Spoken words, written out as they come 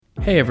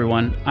Hey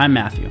everyone, I'm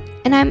Matthew.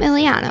 And I'm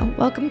Ileana.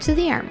 Welcome to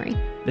the Armory.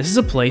 This is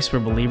a place where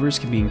believers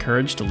can be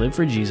encouraged to live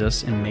for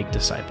Jesus and make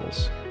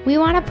disciples. We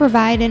want to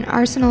provide an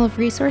arsenal of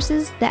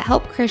resources that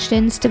help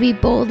Christians to be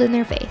bold in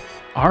their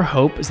faith. Our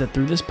hope is that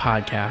through this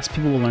podcast,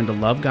 people will learn to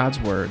love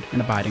God's Word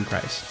and abide in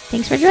Christ.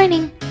 Thanks for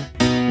joining.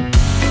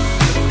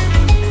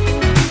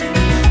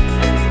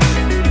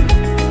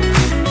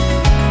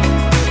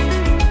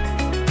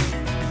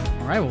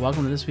 All right, well,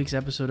 welcome to this week's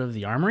episode of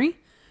The Armory.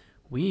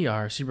 We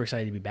are super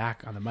excited to be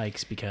back on the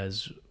mics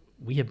because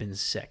we have been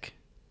sick.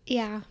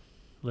 Yeah.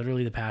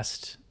 Literally the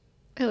past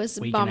It was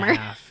a week bummer. and a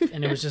half.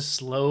 And it was just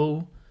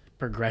slow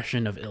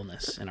progression of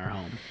illness in our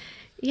home.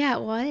 Yeah,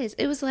 it was.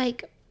 It was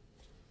like,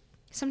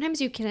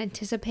 sometimes you can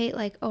anticipate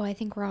like, oh, I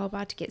think we're all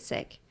about to get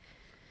sick.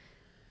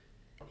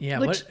 Yeah,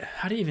 Which,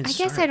 how do you even I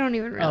start? guess I don't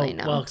even really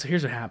know. Well, so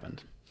here's what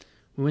happened.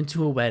 We went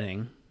to a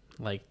wedding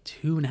like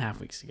 2.5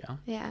 weeks ago.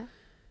 Yeah.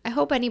 I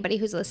hope anybody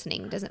who's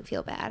listening doesn't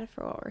feel bad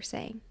for what we're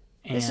saying.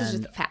 This is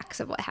just the facts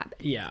of what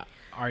happened. Yeah.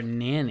 Our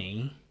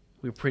nanny,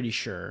 we were pretty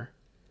sure,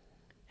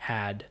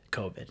 had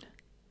COVID,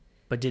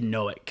 but didn't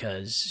know it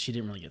because she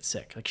didn't really get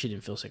sick. Like, she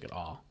didn't feel sick at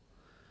all.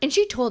 And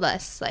she told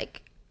us,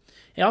 like...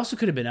 It also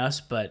could have been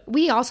us, but...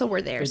 We also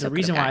were there, so the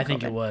reason why I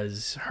think COVID. it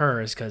was her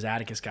is because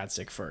Atticus got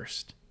sick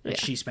first. Like,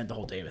 Yeah. she spent the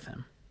whole day with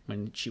him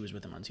when she was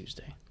with him on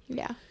Tuesday.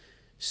 Yeah.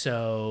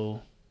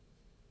 So,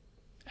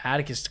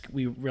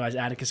 we realized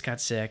Atticus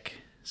got sick,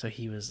 so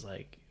he was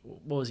like...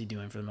 What was he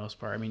doing for the most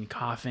part? I mean,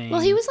 coughing.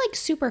 Well, he was like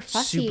super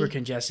fussy. Super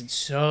congested,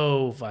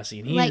 so fussy.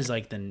 And he is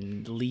like the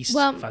least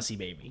fussy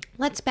baby.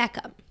 Let's back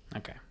up.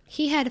 Okay.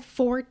 He had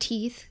 4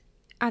 teeth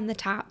on the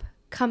top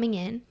coming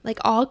in, like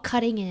all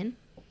cutting in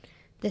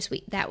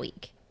that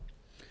week.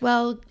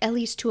 Well, at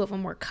least 2 of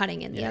them were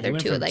cutting in. The other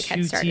 2 like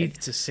had started. 2 teeth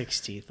to 6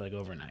 teeth like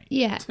overnight.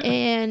 Yeah.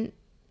 And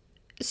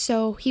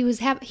so he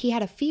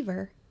had a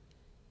fever.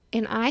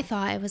 And I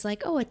thought it was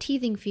like, oh, a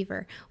teething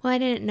fever. Well, I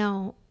didn't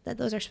know that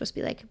those are supposed to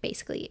be like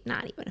basically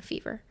not even a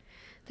fever.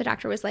 The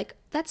doctor was like,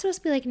 that's supposed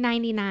to be like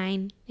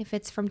 99 if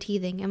it's from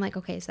teething. I'm like,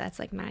 okay, so that's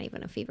like not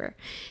even a fever.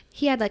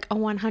 He had like a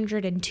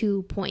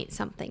 102 point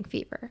something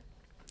fever.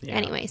 Yeah.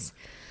 Anyways.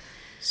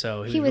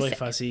 So he was really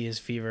fussy, his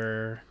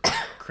fever,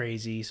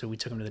 crazy. So we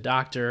took him to the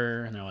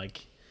doctor and they're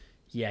like,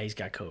 yeah, he's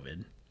got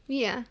COVID.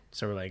 Yeah.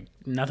 So we're like,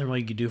 nothing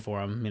really you could do for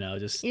him,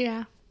 just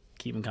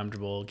keep him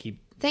comfortable,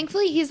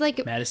 Thankfully, he's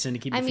like... medicine to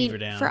keep the fever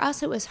down. For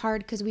us, it was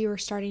hard because we were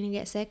starting to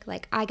get sick.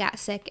 Like, I got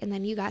sick and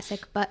then you got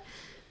sick. But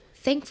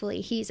thankfully,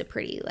 he's a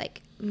pretty,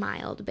 like,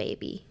 mild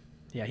baby.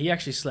 Yeah, he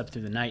actually slept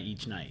through the night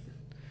each night.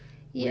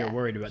 Yeah. We were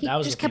worried about that.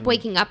 He just kept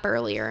waking up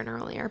earlier and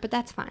earlier, but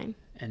that's fine.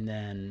 And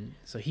then,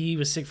 so he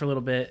was sick for a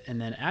little bit.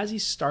 And then as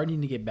he's starting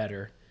to get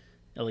better,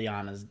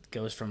 Ileana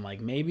goes from, like,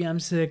 maybe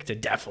I'm sick to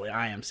definitely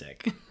I am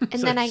sick.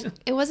 And then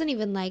it wasn't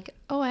even like,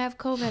 oh, I have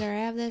COVID or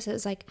I have this. It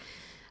was like...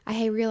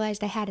 I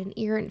realized I had an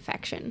ear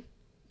infection.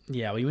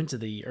 Yeah, we went to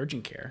the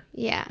urgent care.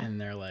 Yeah. And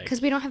they're like...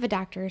 Because we don't have a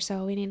doctor,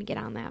 so we need to get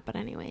on that. But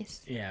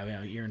anyways. Yeah, we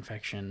have an ear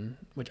infection,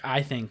 which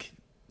I think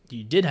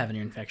you did have an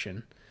ear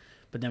infection.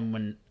 But then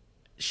when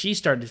she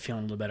started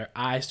feeling a little better,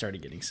 I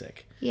started getting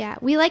sick. Yeah.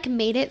 We, like,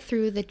 made it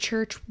through the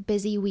church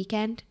busy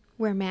weekend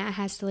where Matt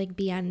has to, like,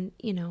 be on,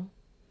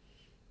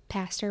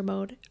 pastor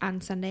mode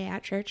on Sunday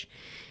at church.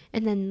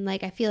 And then,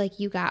 like, I feel like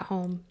you got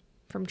home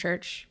from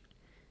church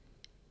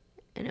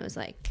and it was,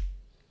 like...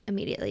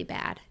 immediately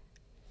bad.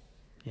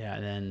 Yeah,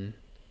 and then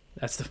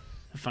that's the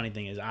funny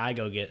thing is I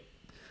go to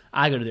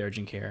the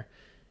urgent care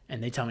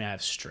and they tell me I have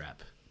strep,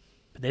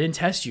 but they didn't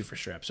test you for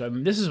strep. So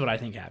this is what I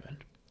think happened.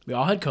 We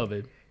all had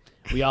COVID,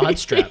 we all had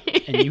strep,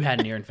 and you had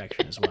an ear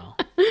infection as well.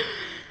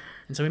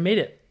 And so we made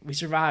it. We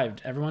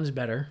survived. Everyone's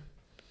better.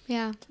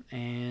 Yeah.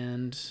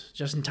 And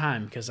just in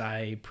time because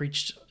I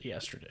preached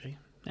yesterday.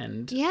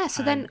 And yeah,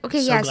 so then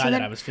glad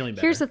that I was feeling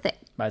better. Here's the thing.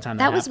 By the time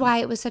that was why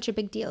it was such a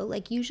big deal.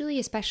 Like usually,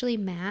 especially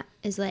Matt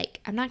is like,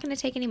 I'm not going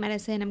to take any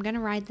medicine. I'm going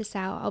to ride this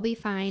out. I'll be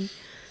fine.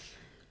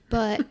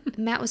 But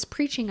Matt was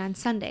preaching on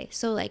Sunday.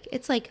 So like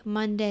it's like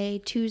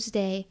Monday,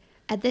 Tuesday.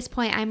 At this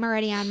point, I'm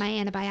already on my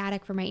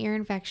antibiotic for my ear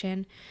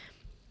infection.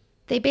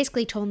 They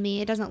basically told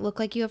me it doesn't look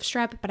like you have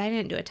strep, but I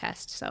didn't do a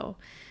test. So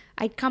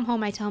I'd come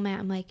home, I tell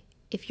Matt, I'm like,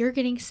 if you're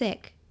getting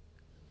sick,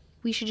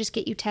 we should just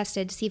get you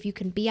tested to see if you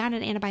can be on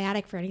an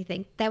antibiotic for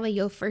anything. That way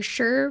you'll for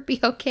sure be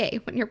okay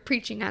when you're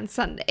preaching on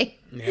Sunday.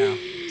 Yeah.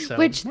 So,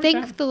 which,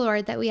 thank the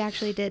Lord that we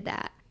actually did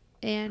that.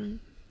 And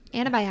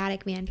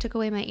antibiotic, man, took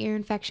away my ear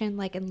infection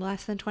like in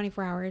less than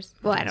 24 hours.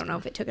 Well, I don't know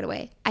if it took it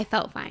away. I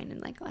felt fine in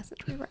like less than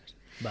 24 hours.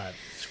 But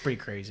it's pretty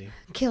crazy.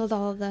 Killed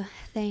all of the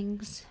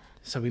things.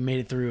 So we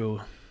made it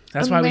through.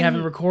 That's why we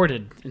haven't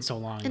recorded in so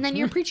long. And then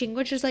you're preaching,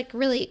 which is like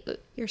really,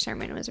 your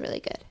sermon was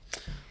really good.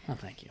 Well,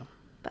 thank you.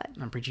 But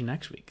I'm preaching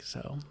next week,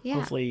 so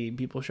hopefully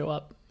people show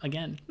up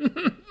again.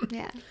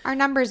 Yeah. Our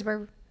numbers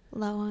were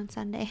low on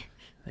Sunday.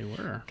 They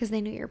were. Because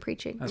they knew you were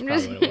preaching. That's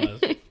probably what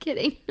it was.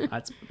 Kidding.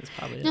 That's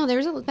probably it. No,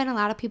 there's been a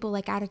lot of people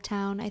like out of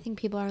town. I think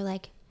people are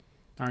like...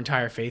 Our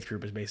entire faith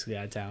group is basically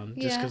out of town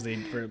just because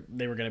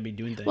they were going to be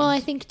doing things. Well,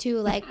 I think too,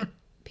 like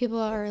people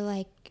are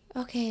like,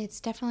 okay, it's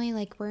definitely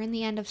like we're in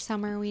the end of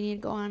summer. We need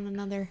to go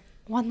on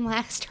one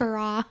last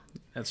hurrah.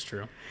 That's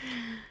true.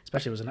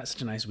 Especially it was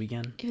such a nice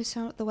weekend. It was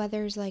the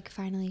weather's like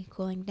finally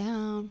cooling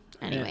down.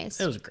 Anyways,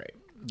 It was great.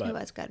 But it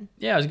was good.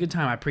 yeah, it was a good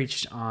time. I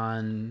preached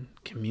on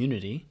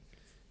community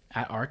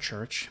at our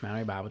church, Mount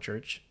Airy Bible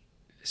Church.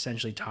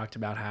 Essentially talked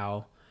about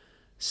how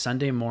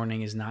Sunday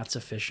morning is not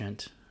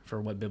sufficient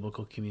for what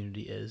biblical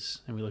community is.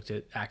 And we looked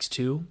at Acts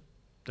 2,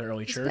 the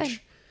early church, good.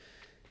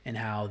 and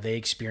how they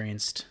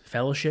experienced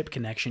fellowship,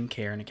 connection,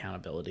 care, and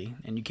accountability.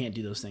 And you can't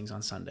do those things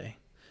on Sunday.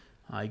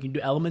 You can do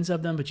elements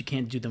of them, but you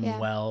can't do them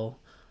well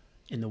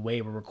in the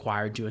way we're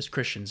required to as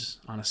Christians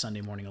on a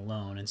Sunday morning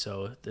alone. And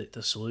so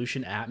the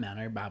solution at Mount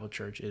Airy Bible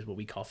Church is what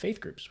we call faith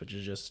groups, which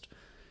is just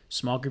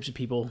small groups of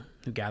people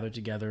who gather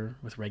together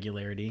with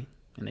regularity,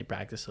 and they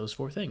practice those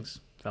 4 things: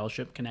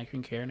 fellowship,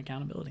 connection, care, and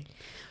accountability.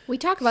 We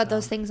talk about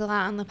those things a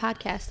lot on the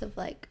podcast of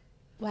like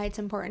why it's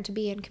important to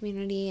be in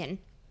community. And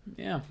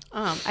yeah,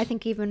 I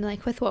think even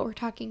like with what we're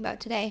talking about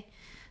today,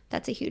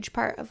 that's a huge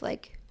part of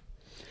like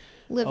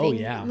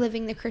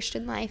living the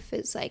Christian life,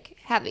 is like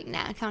having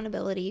that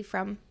accountability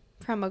from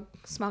a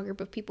small group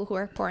of people who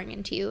are pouring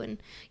into you and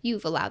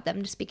you've allowed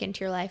them to speak into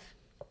your life.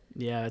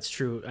 Yeah, that's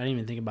true. I didn't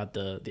even think about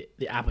the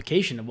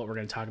application of what we're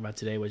going to talk about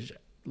today, which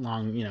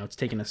it's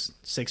taken us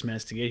 6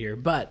 minutes to get here,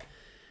 but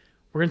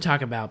we're going to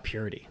talk about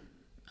purity,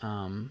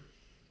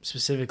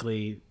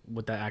 specifically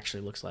what that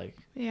actually looks like.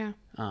 Yeah.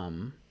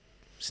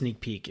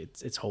 Sneak peek,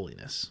 it's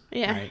holiness.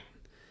 Yeah.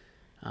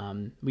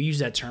 Right. We use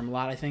that term a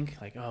lot, I think,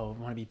 like, oh,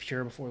 I want to be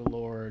pure before the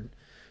Lord,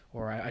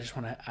 or I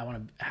want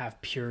to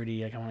have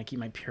purity. Like I want to keep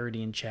my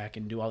purity in check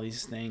and do all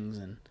these things.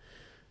 And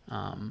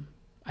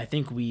I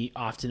think we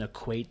often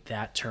equate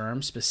that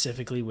term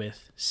specifically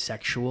with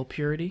sexual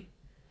purity,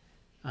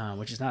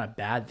 which is not a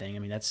bad thing. I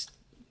mean, that's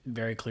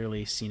very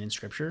clearly seen in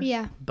Scripture.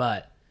 Yeah.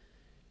 But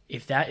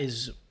if that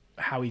is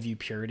how we view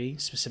purity,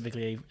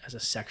 specifically as a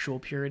sexual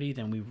purity,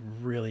 then we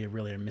really,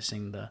 really are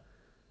missing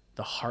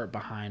the heart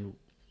behind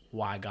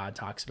why God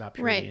talks about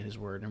purity in his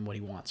word and what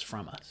he wants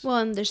from us. Well,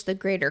 and there's the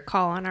greater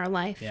call on our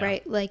life,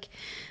 right? Like,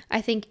 I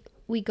think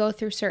we go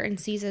through certain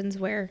seasons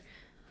where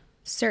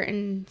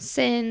certain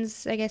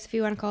sins, I guess if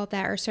you want to call it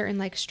that, or certain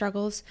like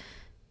struggles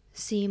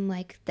seem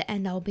like the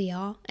end all be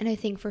all. And I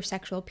think for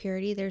sexual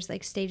purity, there's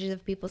like stages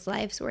of people's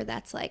lives where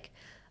that's like,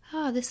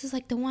 oh, this is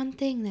like the one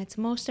thing that's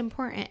most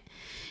important.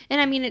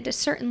 And I mean, it just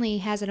certainly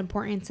has an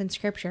importance in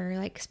Scripture,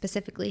 like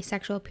specifically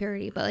sexual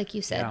purity. But like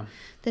you said,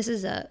 this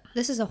is a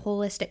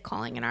holistic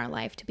calling in our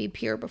life to be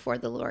pure before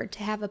the Lord,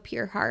 to have a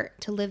pure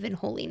heart, to live in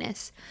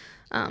holiness.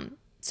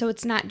 So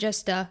it's not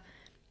just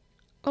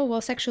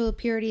sexual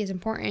purity is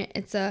important.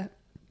 It's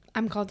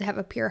I'm called to have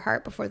a pure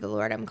heart before the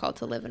Lord. I'm called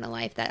to live in a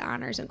life that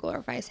honors and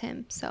glorifies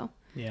him. So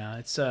yeah,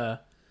 it's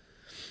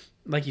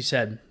like you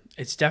said,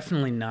 it's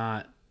definitely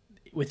not.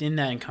 Within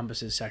that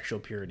encompasses sexual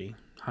purity,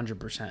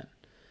 100%.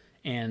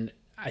 And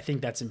I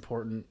think that's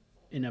important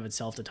in of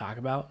itself to talk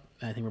about.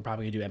 And I think we're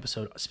probably going to do an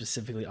episode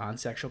specifically on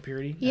sexual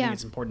purity. I think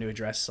it's important to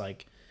address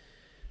like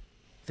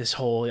this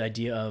whole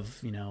idea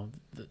of,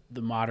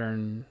 the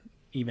modern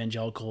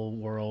evangelical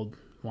world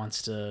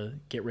wants to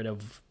get rid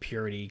of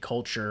purity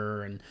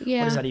culture, and what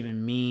does that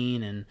even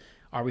mean? And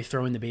are we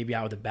throwing the baby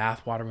out with the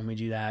bathwater when we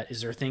do that?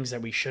 Is there things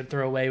that we should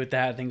throw away with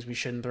that? Things we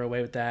shouldn't throw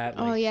away with that?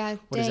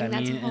 Like, what does that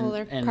that's mean? A whole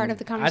other part of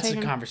the conversation.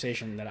 That's a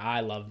conversation that I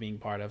love being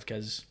part of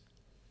because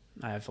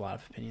I have a lot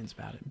of opinions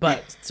about it.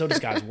 But so does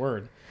God's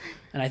word.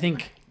 And I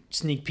think,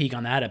 sneak peek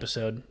on that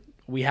episode,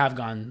 we have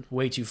gone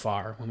way too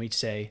far when we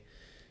say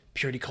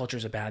purity culture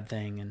is a bad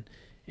thing.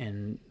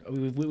 And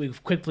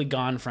we've quickly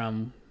gone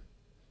from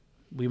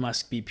we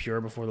must be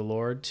pure before the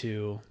Lord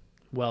to,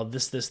 well,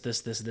 this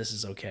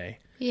is okay.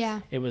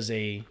 Yeah. It was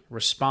a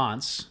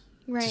response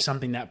to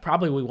something that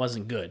probably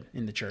wasn't good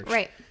in the church.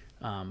 Right.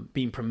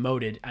 Being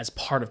promoted as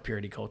part of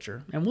purity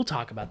culture. And we'll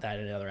talk about that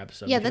in another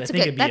episode. Yeah, that's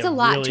a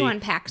lot really to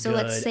unpack. So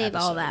let's save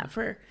all that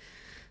for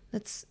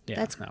that's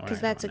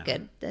because that's a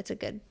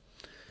good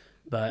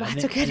but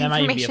lots of good that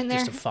might information be there.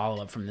 Just a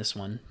follow up from this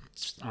one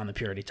on the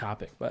purity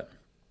topic. But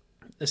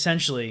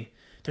essentially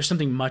there's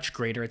something much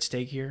greater at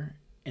stake here,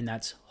 and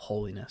that's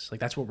holiness. Like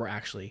that's what we're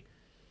actually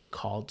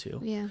called to.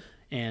 Yeah.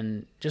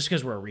 And just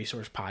because we're a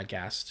resource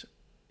podcast,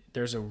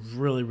 there's a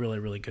really, really,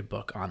 really good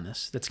book on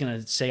this that's going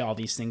to say all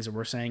these things that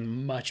we're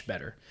saying much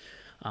better.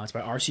 It's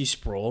by R.C.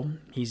 Sproul.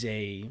 He's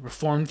a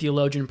Reformed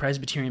theologian,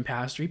 Presbyterian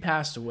pastor. He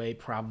passed away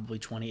probably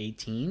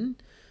 2018,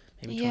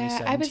 maybe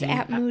 2017. I was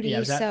at Moody,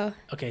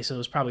 Okay, so it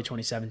was probably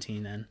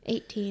 2017 then.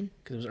 18.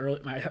 Because it was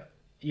early.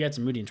 You had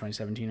some Moody in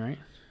 2017, right?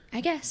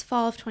 I guess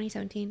fall of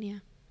 2017, yeah.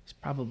 It's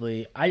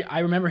probably I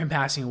remember him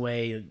passing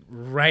away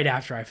right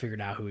after I figured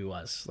out who he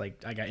was.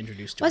 Like I got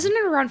introduced to him. Wasn't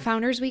it around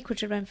Founders Week,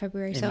 which would have been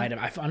February? It might have.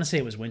 I want to say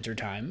it was winter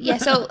time. Yeah,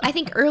 so I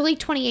think early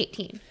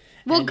 2018.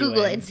 We'll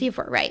Google it and see if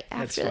we're right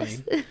after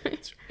this.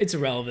 It's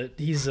irrelevant.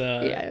 He's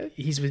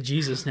with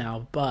Jesus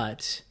now,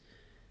 but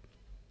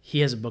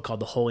he has a book called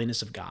The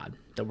Holiness of God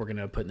that we're going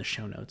to put in the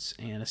show notes.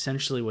 And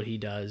essentially what he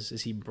does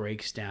is he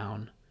breaks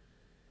down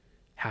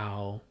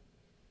how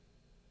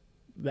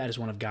that is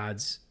one of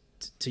God's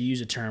to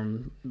use a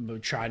term,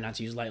 but try not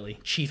to use lightly,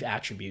 chief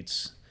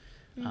attributes.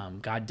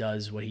 God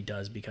does what he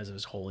does because of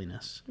his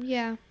holiness.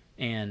 Yeah.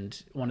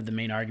 And one of the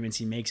main arguments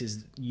he makes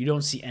is you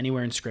don't see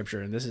anywhere in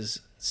Scripture, and this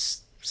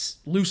is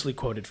loosely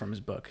quoted from his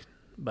book,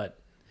 but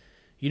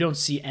you don't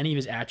see any of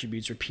his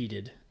attributes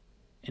repeated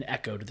and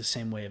echoed the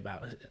same way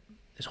about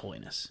his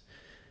holiness.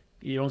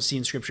 You don't see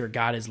in Scripture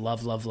God is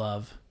love, love,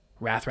 love,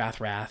 wrath, wrath,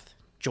 wrath,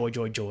 joy,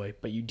 joy, joy,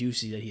 but you do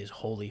see that he is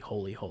holy,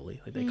 holy,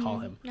 holy. Like they call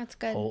him. That's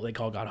good. They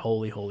call God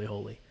holy, holy,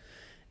 holy.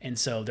 And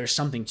so there's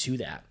something to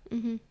that.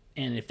 Mm-hmm.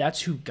 And if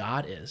that's who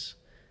God is,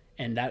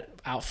 and that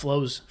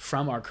outflows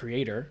from our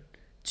Creator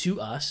to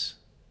us,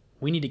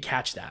 we need to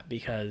catch that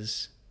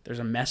because there's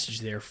a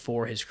message there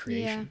for his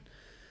creation.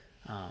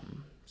 Yeah.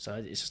 So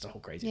it's just a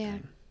whole crazy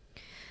thing.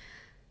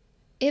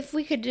 If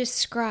we could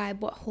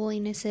describe what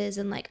holiness is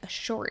in like a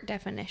short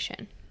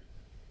definition.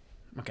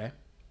 Okay.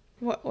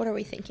 What are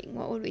we thinking?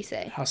 What would we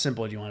say? How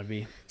simple do you want to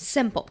be?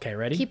 Simple. Okay,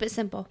 ready? Keep it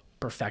simple.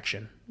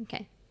 Perfection.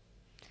 Okay.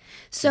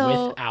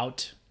 So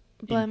without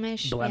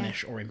blemish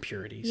or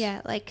impurities.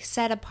 Yeah, like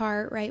set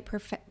apart, right?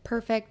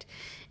 Perfect.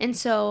 And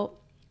so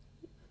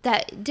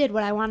that did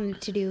what I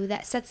wanted to do.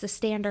 That sets the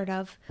standard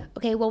of,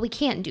 okay, well, we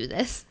can't do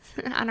this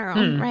on our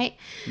own, right?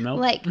 Nope.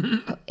 Like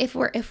if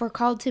we're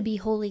called to be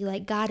holy,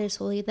 like God is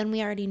holy, then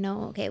we already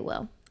know, okay,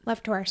 well,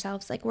 left to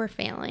ourselves, like we're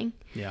failing.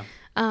 Yeah.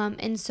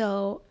 And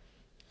so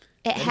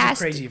That's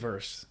a crazy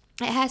verse.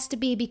 It has to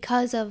be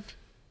because of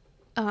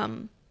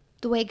the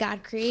way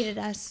God created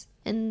us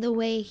and the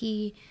way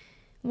he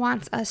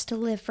wants us to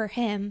live for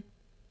him,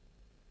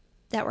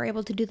 that we're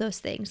able to do those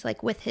things,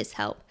 like with his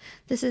help.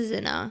 This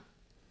isn't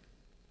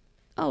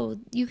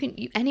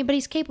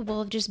anybody's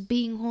capable of just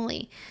being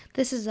holy.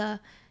 This is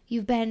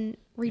you've been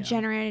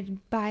regenerated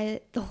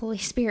by the Holy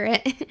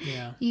Spirit.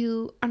 Yeah.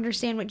 You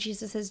understand what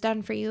Jesus has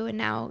done for you, and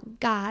now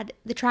God,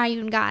 the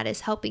triune God,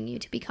 is helping you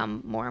to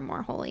become more and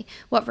more holy.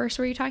 What verse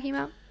were you talking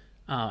about?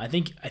 I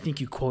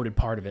think you quoted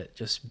part of it.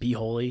 Just be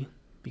holy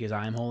because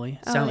I am holy.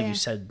 It sounded like you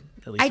said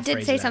at least. I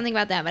did say something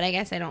about that, but I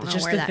guess I don't know where that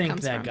comes from. Just to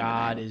think that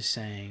God is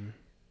saying,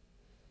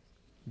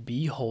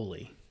 "Be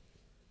holy."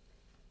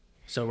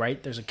 So,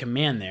 right, there's a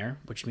command there,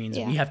 which means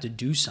we have to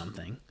do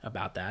something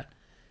about that.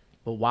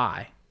 But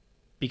why?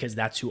 Because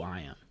that's who I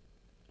am.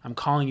 I'm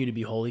calling you to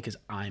be holy because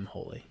I'm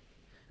holy.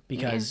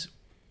 Because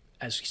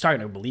as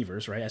starting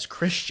believers, right, as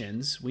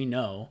Christians, we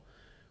know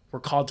we're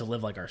called to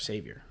live like our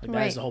Savior. Like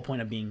that is the whole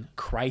point of being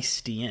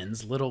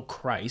Christians, little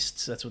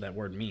Christs. That's what that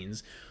word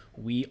means.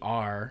 We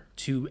are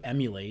to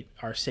emulate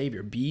our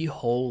Savior. Be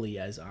holy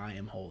as I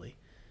am holy,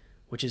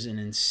 which is an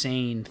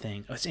insane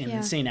thing. It's an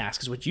insane ask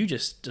because what you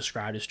just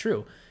described is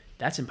true.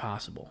 That's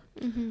impossible.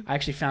 Mm-hmm. I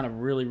actually found a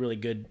really, really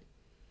good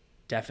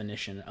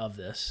definition of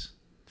this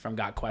from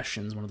Got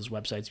Questions, one of those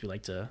websites we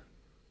like to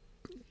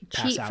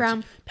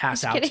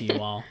pass out to you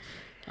all.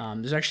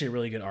 There's actually a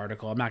really good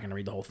article. I'm not going to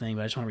read the whole thing,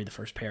 but I just want to read the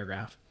first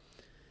paragraph.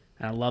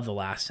 And I love the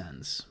last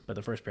sentence, but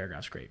the first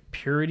paragraph's great.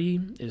 Purity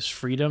is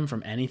freedom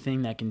from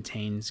anything that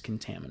contains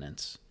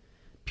contaminants.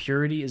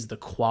 Purity is the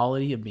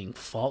quality of being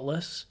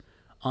faultless,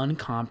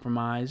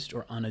 uncompromised,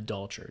 or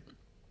unadulterated.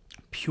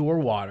 Pure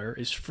water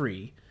is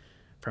free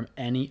from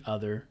any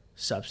other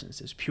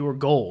substances. Pure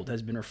gold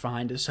has been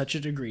refined to such a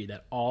degree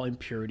that all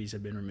impurities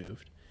have been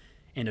removed.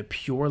 And a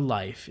pure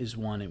life is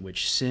one in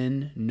which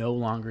sin no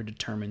longer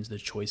determines the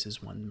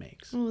choices one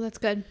makes. Oh, that's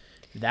good.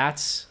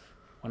 That's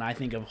when I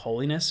think of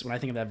holiness, when I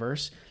think of that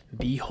verse,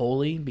 be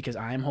holy because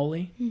I am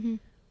holy. Mm-hmm.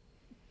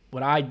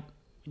 What I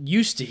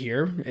used to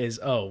hear is,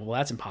 oh, well,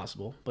 that's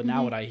impossible. But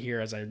now what I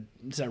hear as I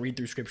read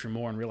through Scripture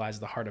more and realize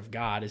the heart of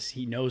God is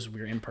he knows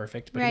we're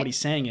imperfect. But what he's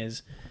saying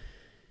is,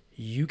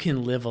 you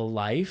can live a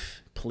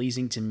life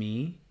pleasing to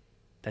me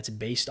that's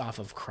based off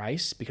of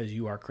Christ because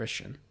you are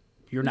Christian.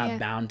 You're not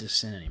bound to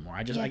sin anymore.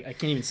 I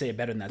can't even say it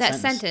better than that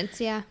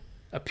sentence.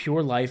 A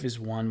pure life is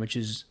one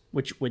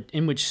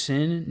in which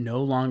sin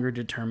no longer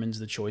determines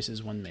the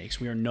choices one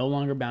makes. We are no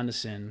longer bound to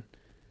sin.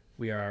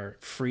 We are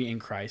free in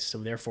Christ, so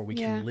therefore we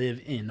can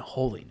live in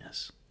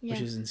holiness,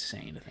 which is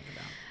insane to think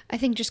about. I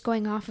think just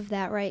going off of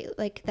that, right,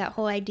 like that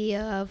whole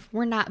idea of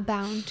we're not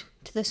bound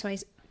to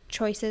the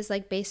choices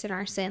like based in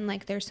our sin,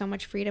 like there's so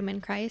much freedom in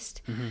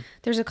Christ. Mm-hmm.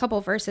 There's a couple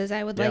verses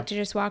I would like to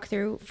just walk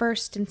through.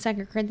 1st and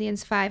 2nd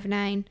Corinthians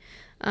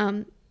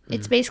 5:9.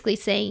 It's basically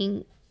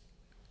saying,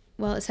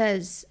 well, it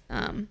says,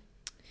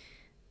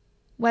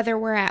 whether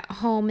we're at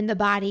home in the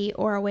body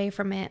or away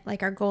from it,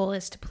 like our goal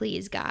is to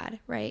please God,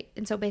 right?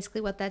 And so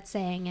basically what that's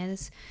saying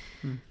is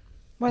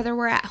whether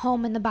we're at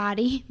home in the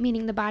body,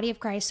 meaning the body of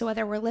Christ, so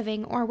whether we're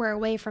living or we're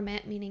away from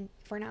it, meaning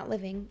if we're not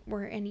living,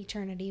 we're in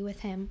eternity with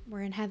him,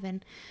 we're in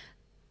heaven.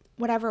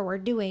 Whatever we're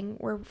doing,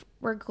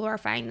 we're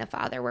glorifying the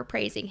Father, we're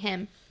praising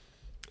him.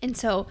 And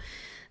so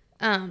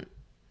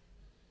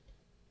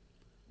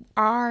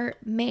our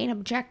main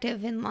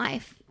objective in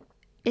life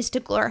is to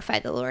glorify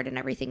the Lord in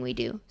everything we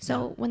do.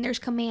 So when there's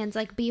commands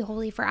like be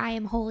holy for I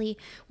am holy,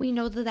 we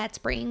know that that's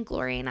bringing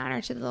glory and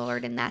honor to the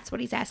Lord, and that's what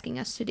he's asking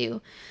us to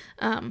do.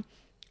 And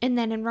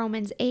then in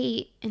Romans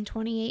 8 and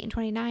 28 and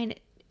 29,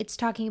 it's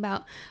talking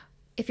about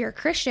if you're a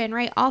Christian,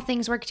 right, all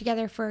things work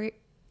together for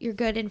your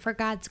good and for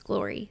God's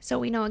glory. So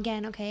we know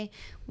again, okay,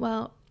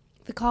 well,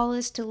 the call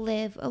is to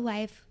live a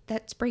life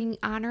that's bringing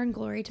honor and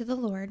glory to the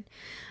Lord.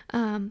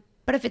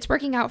 But if it's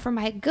working out for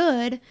my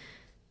good,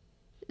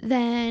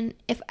 then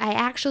if I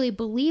actually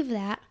believe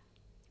that,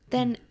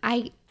 then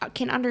I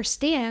can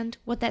understand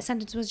what that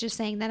sentence was just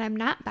saying, that I'm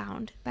not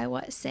bound by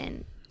what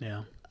sin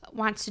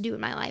wants to do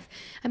in my life.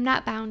 I'm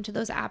not bound to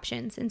those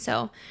options. And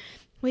so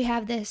we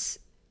have this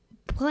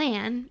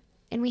plan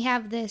and we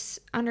have this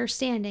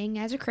understanding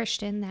as a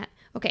Christian that,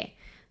 okay,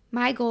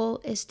 my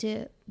goal is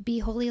to be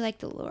holy like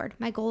the Lord.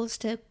 My goal is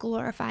to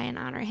glorify and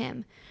honor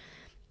him.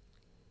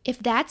 If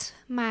that's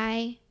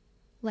my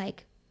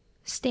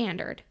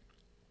standard,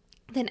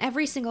 then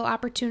every single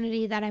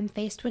opportunity that I'm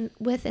faced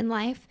with in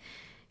life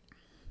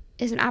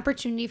is an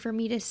opportunity for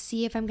me to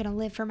see if I'm going to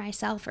live for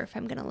myself or if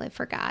I'm going to live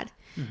for God.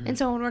 Mm-hmm. And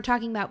so when we're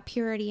talking about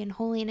purity and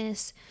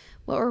holiness,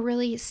 what we're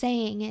really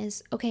saying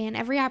is, okay, in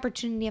every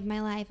opportunity of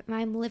my life, am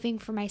I living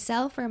for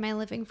myself or am I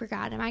living for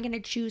God? Am I going to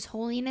choose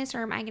holiness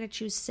or am I going to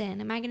choose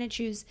sin? Am I going to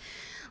choose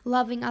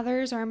loving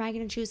others or am I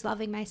going to choose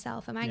loving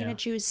myself? Am I going to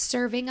choose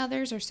serving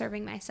others or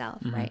serving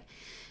myself, mm-hmm. right?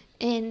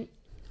 And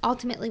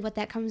ultimately what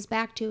that comes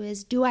back to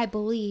is, do I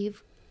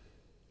believe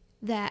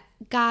that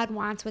God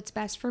wants what's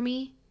best for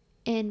me?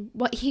 And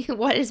what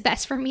is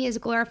best for me is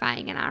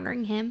glorifying and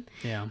honoring him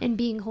and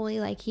being holy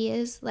like he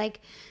is.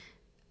 Like,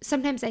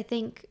 sometimes I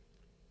think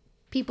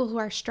people who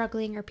are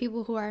struggling or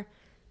people who are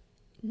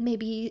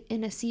maybe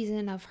in a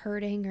season of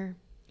hurting or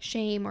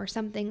shame or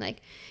something,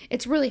 like,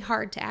 it's really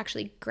hard to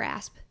actually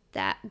grasp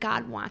that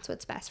God wants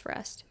what's best for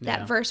us.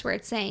 That verse where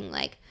it's saying,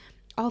 like,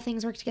 all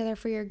things work together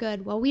for your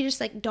good. Well, we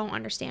just, don't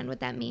understand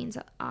what that means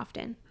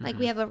often. Mm-hmm. Like,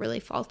 we have a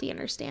really faulty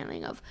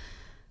understanding of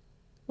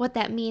what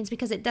that means,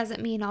 because it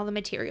doesn't mean all the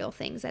material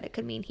things that it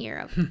could mean here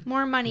of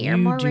more money or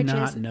more riches. You do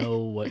not know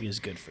what is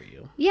good for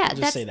you. I'll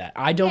just say that.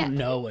 I don't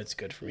know what's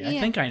good for me.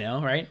 I think I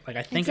know, right? Like,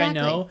 I think I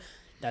know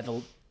that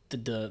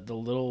the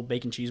little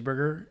bacon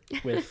cheeseburger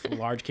with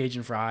large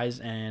Cajun fries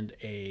and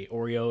a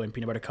Oreo and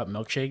peanut butter cup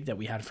milkshake that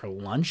we had for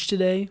lunch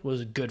today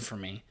was good for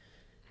me.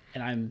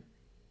 And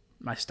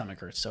my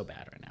stomach hurts so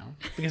bad right now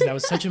because that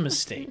was such a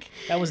mistake.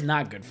 That was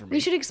not good for me. We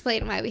should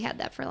explain why we had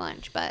that for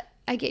lunch, but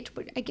I get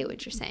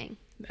what you're saying.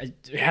 I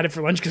had it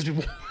for lunch because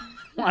people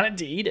wanted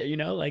to eat it,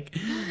 like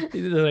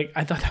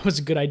I thought that was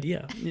a good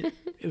idea.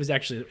 It was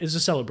a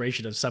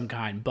celebration of some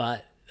kind.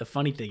 But the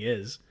funny thing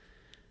is,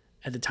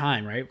 at the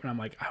time, right, when I'm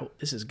like, oh,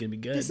 this is gonna be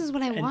good. This is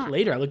what I want. And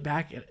later, I look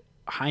back at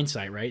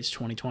hindsight, right? It's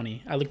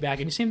 2020. I look back,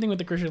 and the same thing with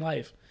the Christian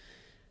life.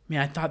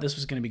 Man, I thought this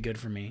was gonna be good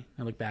for me.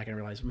 I look back and I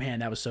realize, man,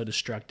 that was so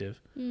destructive.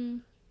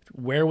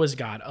 Where was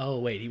God? Oh,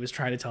 wait, he was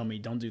trying to tell me,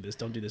 don't do this,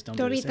 don't do this, don't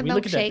do this. And we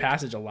look at that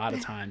passage a lot of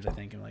times, I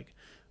think, and like,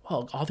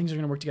 well, all things are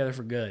going to work together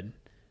for good.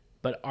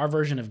 But our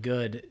version of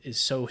good is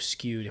so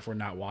skewed if we're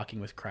not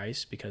walking with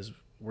Christ, because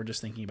we're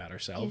just thinking about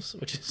ourselves,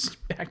 which is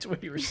back to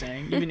what you were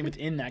saying. Even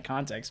within that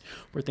context,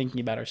 we're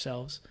thinking about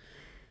ourselves.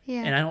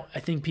 Yeah. And I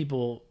think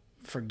people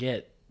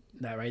forget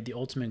that, right? The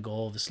ultimate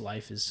goal of this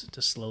life is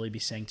to slowly be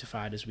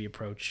sanctified as we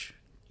approach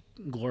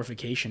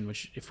glorification,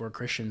 which if we're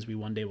Christians, we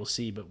one day will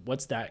see. But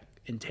what's that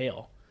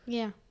entail?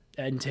 Yeah.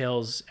 That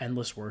entails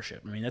endless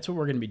worship. I mean, that's what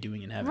we're going to be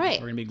doing in heaven. Right.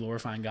 We're going to be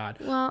glorifying God.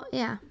 Well,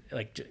 yeah.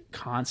 Like,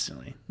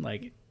 constantly.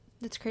 Like,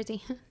 that's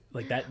crazy.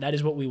 Like, that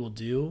is what we will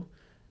do,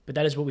 but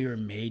that is what we were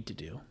made to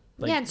do.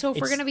 Like, and so if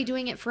we're going to be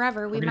doing it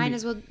forever, we might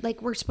as well,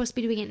 we're supposed to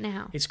be doing it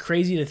now. It's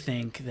crazy to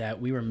think that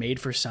we were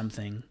made for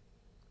something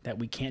that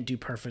we can't do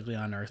perfectly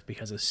on earth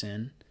because of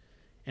sin,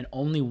 and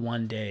only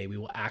one day we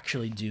will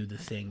actually do the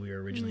thing we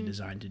were originally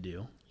designed to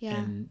do. Yeah.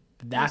 And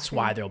that's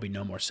why there will be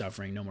no more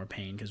suffering, no more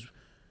pain, because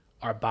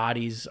our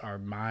bodies, our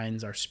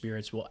minds, our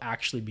spirits will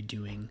actually be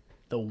doing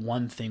the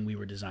one thing we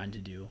were designed to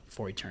do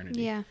for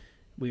eternity. Yeah.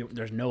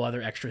 There's no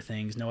other extra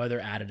things, no other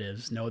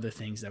additives, no other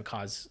things that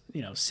cause,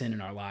 sin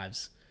in our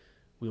lives.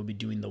 We will be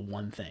doing the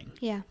one thing.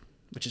 Yeah.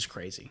 Which is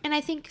crazy. And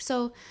I think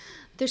so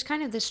there's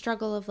kind of this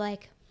struggle of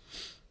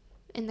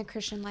in the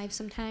Christian life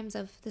sometimes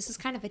this is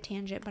kind of a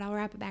tangent, but I'll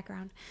wrap it back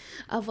around,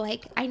 of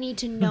I need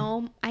to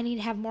know, I need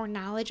to have more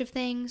knowledge of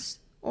things,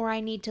 or I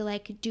need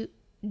to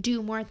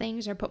do more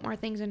things or put more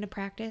things into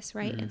practice,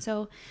 right? Mm-hmm. And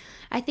so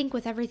I think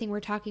with everything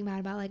we're talking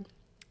about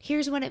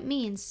here's what it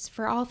means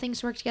for all things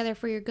to work together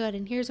for your good,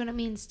 and here's what it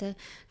means to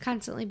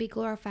constantly be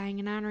glorifying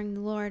and honoring the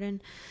Lord,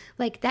 and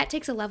that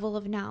takes a level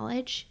of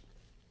knowledge,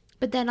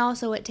 but then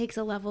also it takes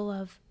a level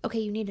of, okay,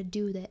 you need to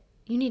do that.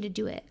 You need to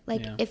do it.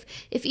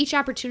 If each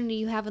opportunity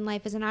you have in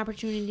life is an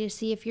opportunity to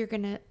see if you're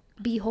going to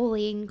be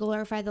holy and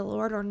glorify the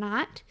Lord or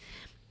not,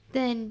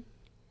 then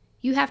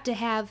you have to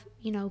have,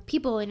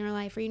 people in your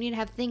life, or you need to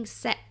have things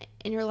set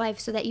in your life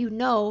so that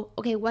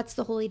okay, what's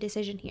the holy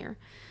decision here?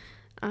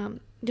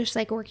 Just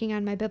working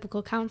on my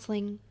biblical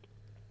counseling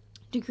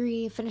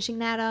degree, finishing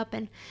that up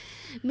and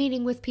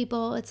meeting with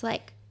people, it's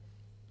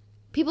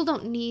people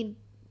don't need,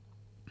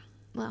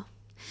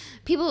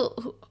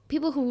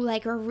 people who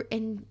are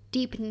in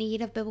deep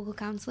need of biblical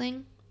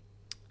counseling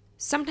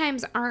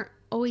sometimes aren't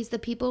always the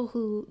people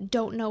who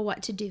don't know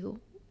what to do.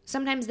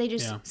 Sometimes they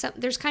just, Yeah.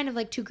 there's kind of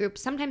like two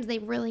groups. Sometimes they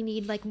really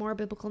need like more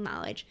biblical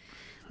knowledge.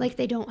 Like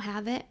they don't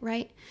have it,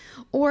 right?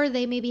 Or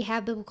they maybe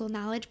have biblical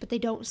knowledge, but they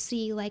don't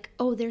see like,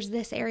 oh, there's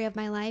this area of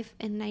my life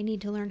and I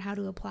need to learn how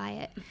to apply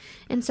it.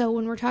 And so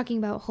when we're talking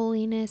about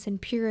holiness and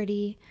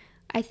purity,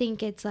 I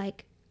think it's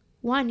like,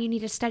 one, you need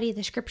to study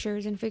the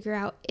scriptures and figure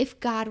out if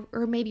God,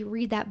 or maybe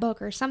read that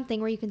book or something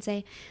where you can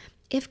say,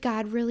 if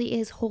God really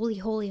is holy,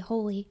 holy,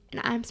 holy,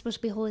 and I'm supposed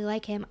to be holy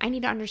like him, I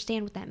need to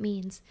understand what that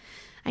means.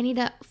 I need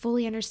to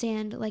fully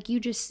understand, like you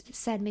just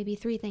said, maybe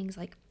 3 things,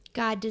 like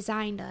God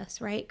designed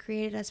us, right?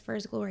 Created us for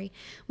his glory.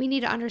 We need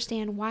to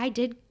understand, why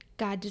did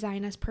God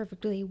design us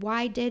perfectly?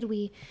 Why did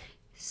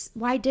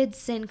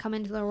sin come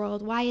into the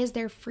world? Why is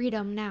there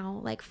freedom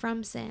now, like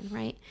from sin,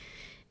 right?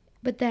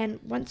 But then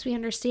once we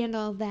understand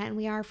all of that and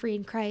we are free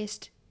in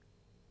Christ,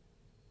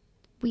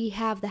 we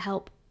have the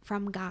help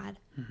from God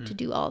to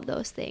do all of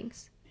those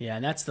things. Yeah,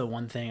 and that's the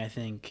one thing I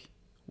think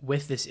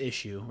with this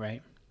issue,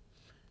 right?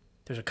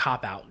 There's a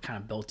cop-out kind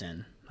of built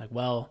in. Like,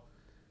 well,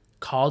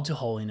 called to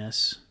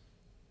holiness,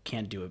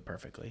 can't do it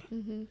perfectly.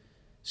 Mm-hmm.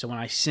 So when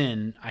I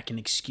sin, I can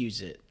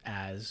excuse it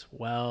as,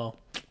 well,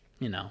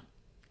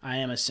 I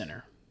am a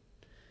sinner.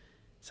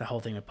 It's the whole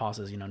thing that Paul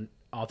says,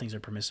 all things are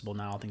permissible,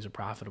 not all things are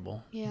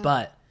profitable. Yeah.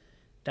 But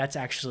that's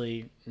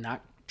actually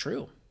not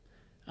true.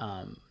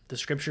 The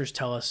scriptures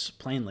tell us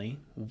plainly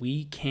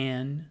we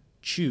can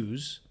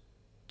choose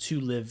to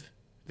live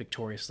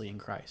victoriously in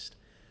Christ.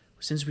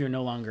 Since we are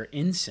no longer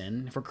in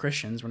sin, if we're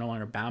Christians, we're no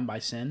longer bound by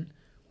sin,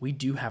 we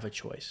do have a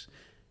choice.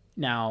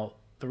 Now,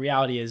 the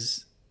reality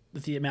is,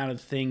 with the amount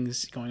of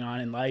things going on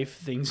in life,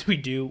 things we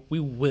do, we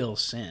will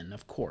sin,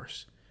 of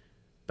course.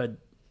 But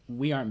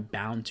we aren't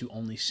bound to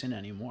only sin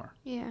anymore.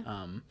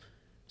 Yeah.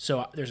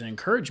 So there's an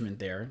encouragement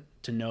there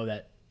to know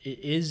that it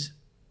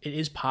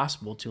is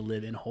possible to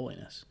live in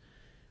holiness.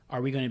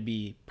 Are we going to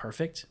be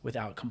perfect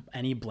without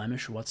any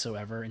blemish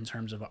whatsoever in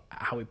terms of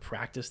how we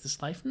practice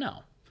this life?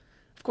 No,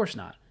 of course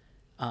not.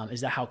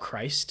 Is that how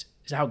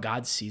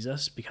God sees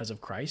us because of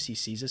Christ? He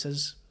sees us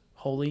as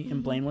holy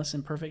and blameless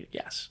and perfect?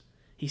 Yes.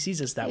 He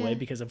sees us that way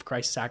because of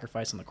Christ's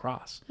sacrifice on the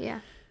cross.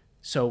 Yeah.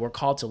 So we're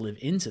called to live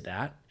into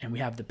that, and we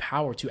have the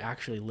power to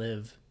actually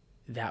live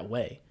that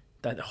way.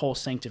 That whole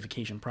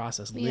sanctification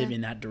process, live in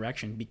that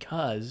direction,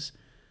 because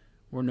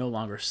we're no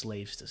longer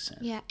slaves to sin.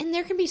 Yeah, and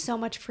there can be so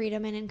much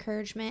freedom and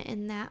encouragement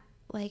in that,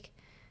 like,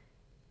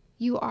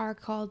 you are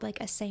called, like,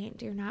 a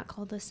saint. You're not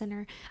called a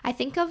sinner. I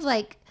think of,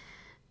 like,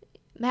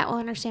 Matt will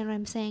understand what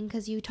I'm saying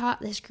because you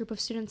taught this group of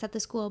students at the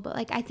school, but,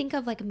 like, I think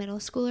of, like, middle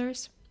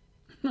schoolers.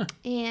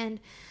 And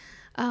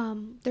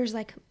there's,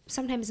 like,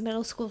 sometimes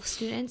middle school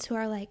students who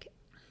are, like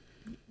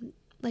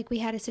we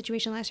had a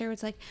situation last year where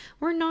it's, like,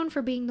 we're known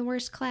for being the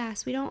worst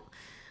class. We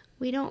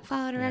don't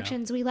follow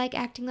directions. Yeah. We like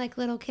acting like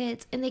little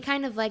kids. And they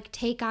kind of like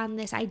take on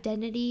this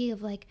identity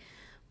of like,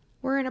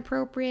 we're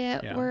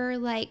inappropriate. Yeah. We're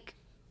like,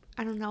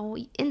 I don't know,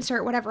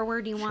 insert whatever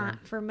word you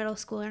want for a middle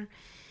schooler.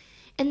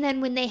 And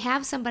then when they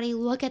have somebody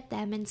look at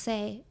them and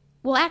say,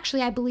 well,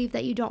 actually, I believe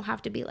that you don't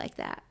have to be like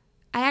that.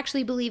 I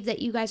actually believe that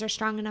you guys are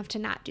strong enough to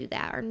not do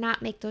that or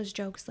not make those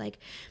jokes. Like,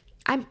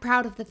 I'm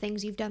proud of the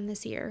things you've done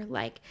this year.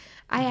 Like,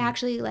 I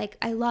actually, like,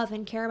 I love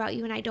and care about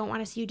you, and I don't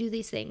want to see you do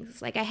these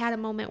things. Like, I had a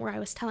moment where I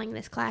was telling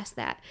this class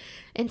that,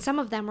 and some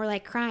of them were,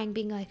 like, crying,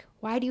 being like,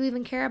 why do you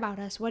even care about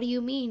us? What do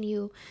you mean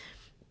you,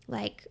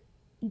 like,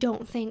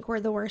 don't think we're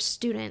the worst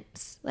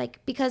students? Like,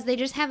 because they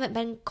just haven't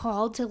been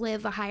called to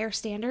live a higher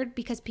standard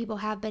because people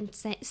have been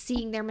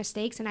seeing their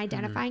mistakes and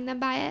identifying them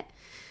by it.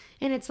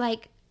 And it's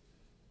like,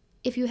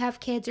 if you have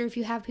kids or if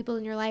you have people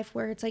in your life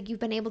where it's like you've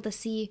been able to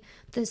see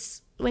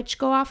this switch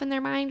go off in their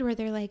mind where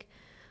they're like,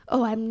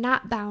 oh, I'm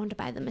not bound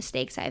by the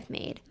mistakes I've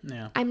made.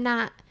 Yeah. I'm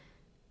not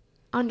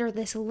under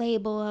this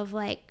label of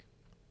like,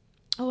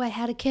 oh, I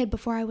had a kid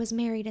before I was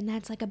married and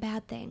that's like a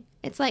bad thing.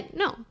 It's like,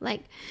 no,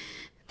 like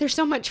there's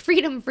so much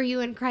freedom for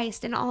you in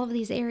Christ in all of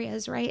these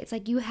areas, right? It's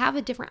like you have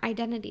a different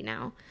identity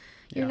now.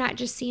 You're not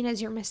just seen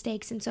as your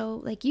mistakes. And so,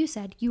 like you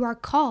said, you are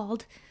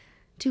called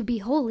to be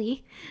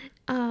holy.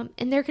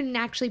 And there can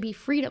actually be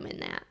freedom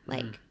in that.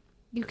 Like,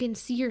 you can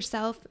see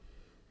yourself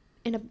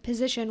in a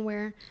position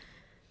where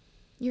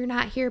you're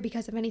not here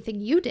because of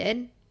anything you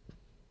did.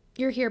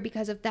 You're here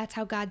because of that's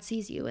how God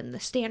sees you. And the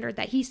standard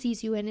that he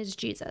sees you in is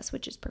Jesus,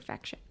 which is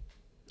perfection.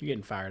 You're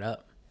getting fired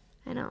up.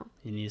 I know.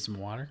 You need some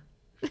water?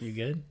 You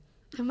good?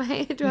 Do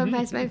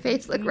my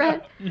face look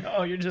red?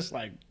 No, you're just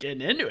like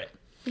getting into it.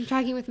 I'm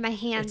talking with my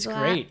hands it's a lot.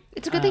 Great.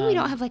 It's a good thing we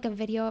don't have like a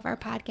video of our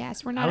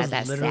podcast. We're not at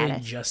that status. I was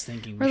literally just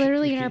thinking. We're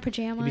literally in our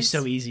pajamas. It'd be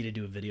so easy to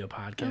do a video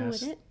podcast. Oh,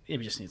 would it? It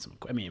would just need some.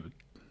 I mean, it would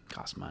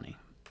cost money.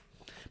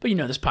 But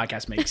this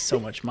podcast makes so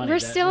much money. We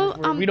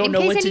don't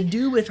know what to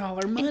do with all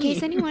our money. In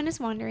case anyone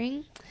is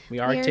wondering, we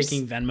are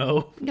taking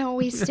Venmo. No,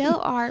 we still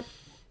are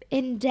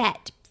in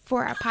debt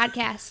for our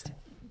podcast.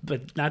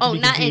 But not to be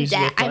not in confused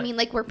debt. with, I mean,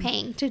 like we're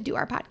paying to do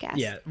our podcast.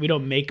 Yeah, we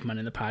don't make money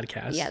in the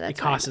podcast. Yeah, that's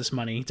it costs us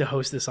money to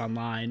host this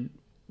online.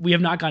 We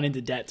have not gone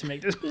into debt to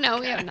make this podcast. No,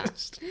 we have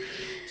not.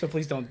 So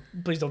please don't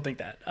think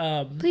that.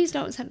 Please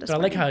don't send us But I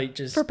like money how you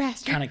just for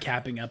pastor. kind of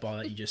capping up all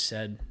that you just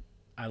said.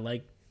 I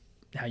like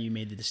how you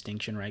made the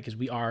distinction, right?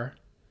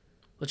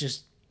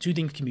 Because two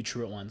things can be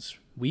true at once.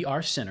 We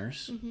are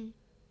sinners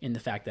in the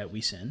fact that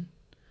we sin,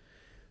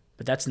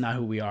 but that's not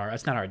who we are.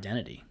 That's not our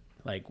identity.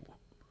 Like,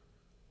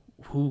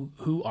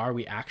 who are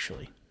we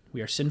actually?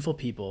 We are sinful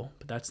people,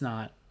 but that's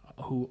not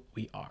who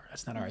we are.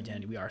 That's not our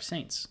identity. We are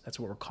saints. That's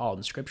what we're called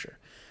in Scripture.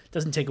 It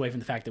doesn't take away from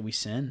the fact that we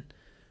sin,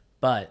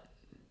 but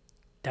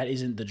that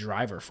isn't the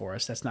driver for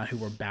us. That's not who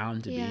we're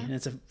bound to be. And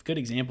it's a good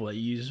example that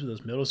you use with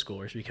those middle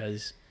schoolers,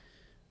 because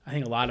I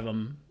think a lot of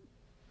them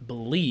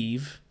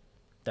believe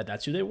that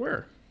that's who they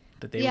were,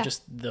 that they were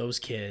just those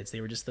kids.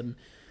 They were just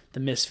the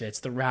misfits,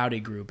 the rowdy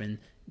group, and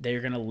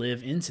they're going to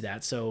live into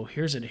that. So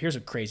here's a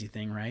crazy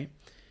thing, right?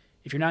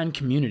 If you're not in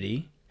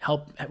community,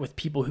 help with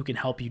people who can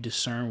help you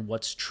discern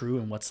what's true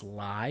and what's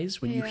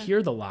lies. When you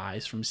hear the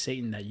lies from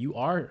Satan that you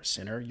are a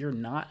sinner, you're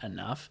not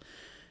enough,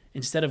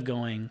 instead of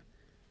going,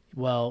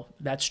 well,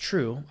 that's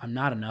true, I'm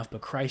not enough, but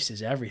Christ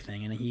is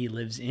everything and he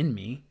lives in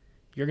me,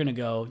 you're going to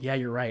go, yeah,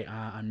 you're right,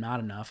 I'm not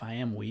enough, I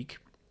am weak,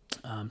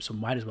 so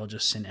might as well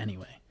just sin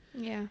anyway.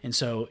 Yeah. And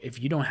so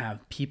if you don't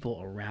have people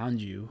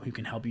around you who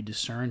can help you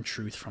discern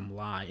truth from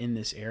lie in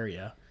this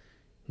area,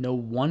 no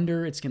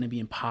wonder it's going to be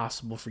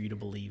impossible for you to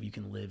believe you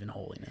can live in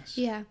holiness.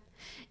 Yeah.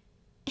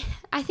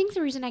 I think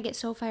the reason I get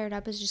so fired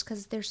up is just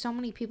because there's so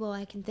many people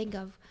I can think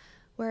of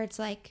where it's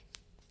like,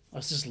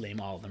 let's just name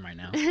all of them right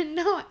now.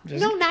 No,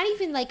 not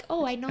even like,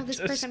 oh, I know this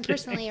person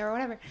personally or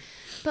whatever.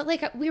 But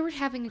like, we were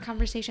having a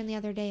conversation the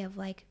other day of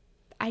like,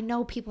 I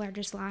know people are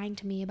just lying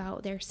to me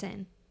about their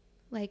sin.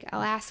 Like,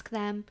 I'll ask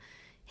them,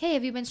 hey,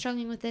 have you been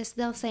struggling with this?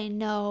 They'll say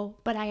no,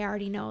 but I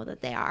already know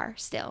that they are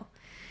still.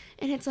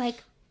 And it's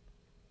like,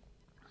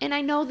 and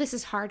I know this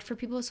is hard for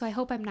people, so I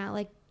hope I'm not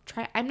like,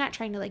 I'm not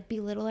trying to like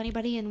belittle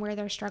anybody and where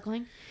they're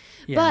struggling.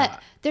 Yeah,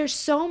 but there's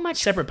so much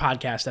separate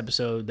podcast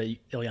episode that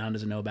Ileana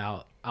doesn't know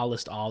about. I'll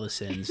list all the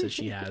sins that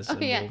she has.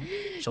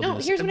 Here's what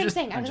I'm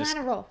saying. I'm on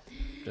a roll.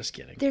 Just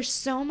kidding. There's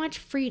so much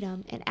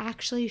freedom in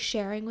actually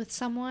sharing with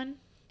someone,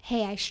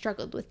 hey, I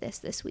struggled with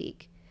this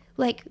week.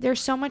 Like, there's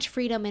so much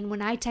freedom in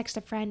when I text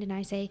a friend and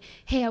I say,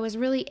 hey, I was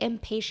really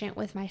impatient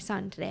with my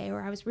son today,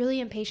 or I was really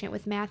impatient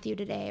with Matthew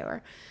today,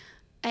 or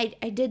I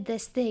did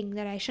this thing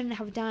that I shouldn't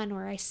have done,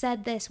 or I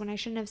said this when I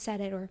shouldn't have said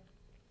it, or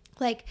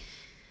like,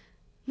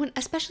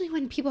 especially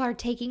when people are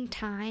taking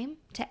time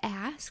to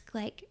ask,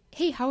 like,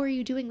 hey, how are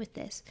you doing with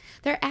this?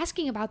 They're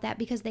asking about that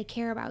because they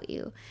care about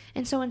you.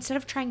 And so instead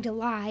of trying to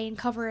lie and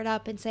cover it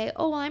up and say,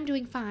 oh, well, I'm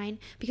doing fine,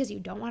 because you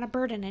don't want to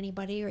burden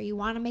anybody or you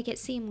want to make it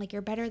seem like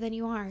you're better than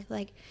you are,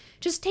 like,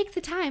 just take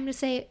the time to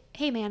say,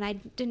 hey, man, I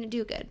didn't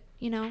do good,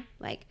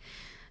 like,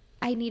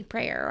 I need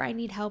prayer, or I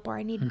need help, or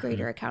I need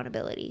greater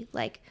accountability.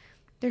 Like,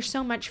 there's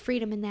so much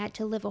freedom in that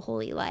to live a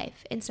holy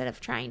life instead of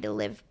trying to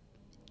live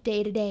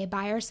day to day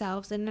by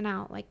ourselves, in and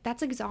out. Like,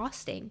 that's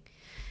exhausting,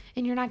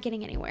 and you're not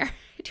getting anywhere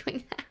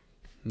doing that.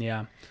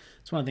 Yeah.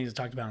 It's one of the things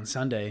I talked about on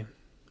Sunday.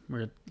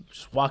 We're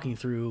just walking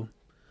through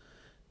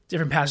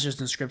different passages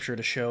in Scripture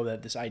to show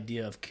that this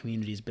idea of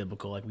community is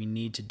biblical. Like, we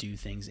need to do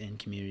things in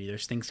community.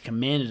 There's things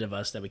commanded of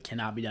us that we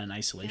cannot be done in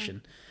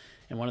isolation. Yeah.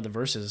 And one of the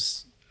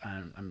verses,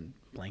 I'm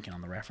blanking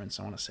on the reference.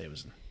 I want to say it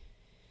was in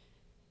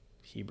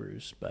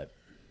Hebrews, but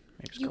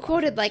you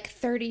quoted like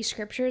 30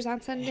 scriptures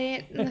on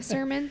Sunday in the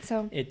sermon,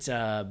 so it's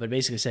but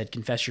basically said,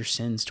 confess your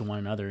sins to one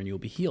another and you'll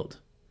be healed.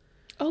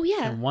 Oh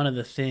yeah. And one of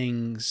the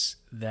things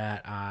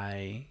that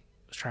I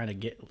was trying to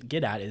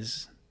get at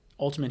is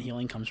ultimate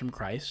healing comes from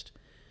Christ,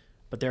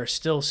 but there is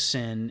still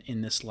sin in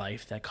this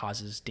life that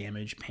causes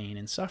damage, pain,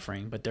 and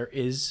suffering, but there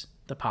is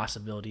the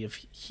possibility of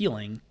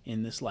healing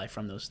in this life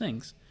from those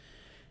things.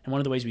 And one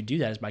of the ways we do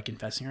that is by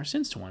confessing our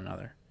sins to one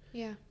another.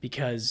 Yeah.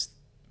 Because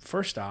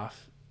first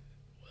off,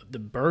 the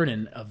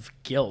burden of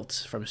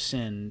guilt from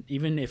sin,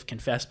 even if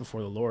confessed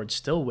before the Lord,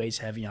 still weighs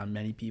heavy on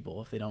many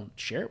people if they don't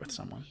share it with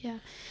someone. Yeah.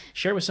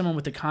 Share it with someone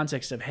with the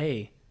context of,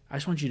 hey, I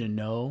just want you to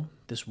know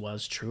this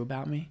was true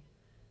about me.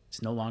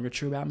 It's no longer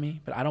true about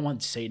me, but I don't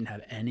want Satan to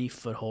have any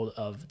foothold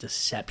of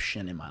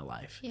deception in my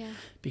life. Yeah.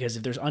 Because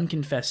if there's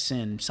unconfessed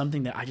sin,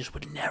 something that I just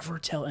would never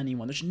tell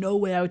anyone, there's no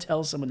way I would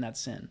tell someone that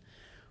sin.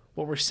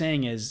 What we're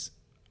saying is,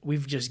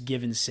 we've just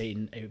given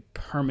Satan a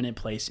permanent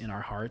place in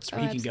our hearts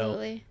where he can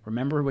absolutely. go,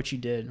 remember what you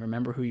did,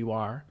 remember who you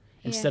are,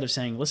 instead of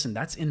saying, listen,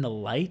 that's in the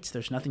light.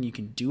 There's nothing you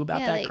can do about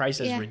that. Like, Christ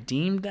has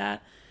redeemed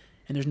that,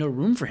 and there's no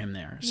room for him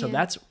there. So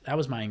that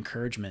was my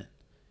encouragement.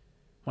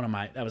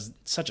 That was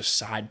such a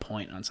side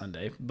point on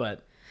Sunday,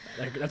 but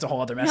that's a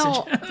whole other message.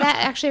 No, that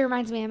actually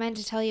reminds me, I meant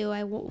to tell you,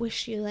 I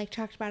wish you like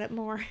talked about it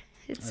more.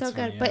 It's that's so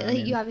funny, good, but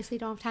you obviously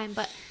don't have time,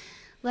 but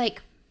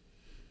like,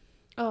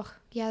 oh,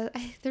 yeah,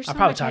 there's so I'll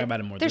probably talk about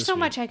it more There's so week.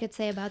 much I could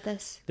say about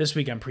this. This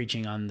week I'm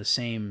preaching on the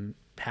same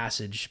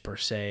passage per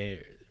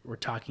se. We're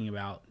talking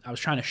about, I was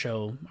trying to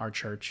show our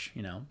church,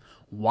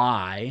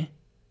 why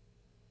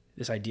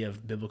this idea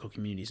of biblical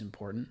community is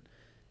important.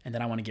 And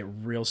then I want to get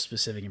real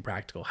specific and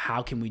practical.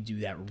 How can we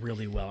do that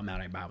really well at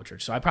Mount Airy Bible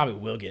Church? So I probably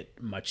will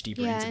get much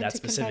deeper into that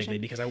specifically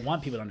because I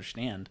want people to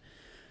understand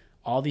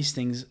all these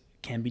things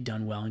can be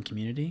done well in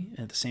community. And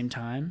at the same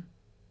time,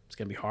 it's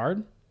going to be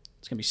hard.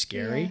 It's going to be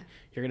scary. Yeah.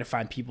 You're going to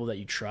find people that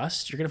you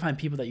trust. You're going to find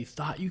people that you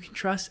thought you can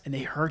trust, and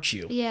they hurt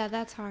you. Yeah,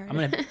 that's hard. I'm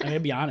gonna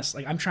be honest.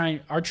 Like,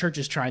 our church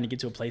is trying to get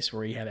to a place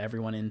where we have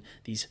everyone in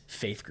these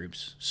faith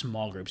groups,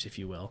 small groups, if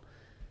you will.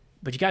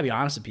 But you gotta be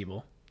honest with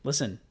people.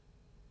 Listen,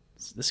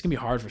 this can be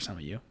hard for some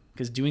of you,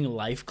 because doing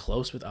life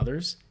close with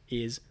others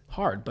is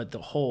hard. But the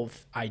whole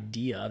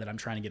idea that I'm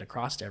trying to get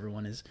across to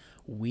everyone is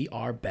we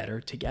are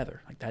better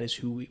together. Like, that is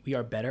who we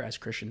are, better as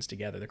Christians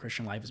together. The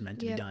Christian life is meant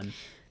to be done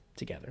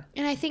together.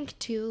 And I think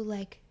too,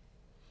 like,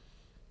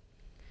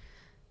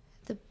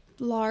 the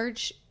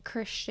large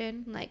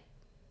Christian, like,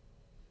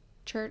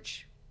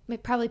 church,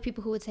 probably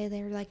people who would say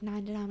they're like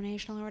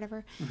non-denominational or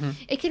whatever,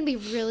 it can be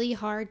really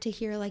hard to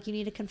hear like you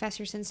need to confess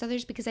your sins to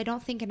others, because I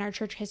don't think in our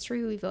church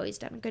history we've always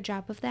done a good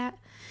job of that.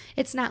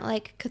 It's not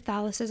like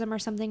Catholicism or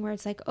something where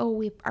it's like, oh,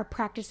 we are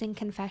practicing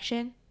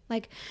confession.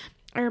 Like,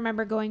 I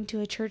remember going to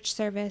a church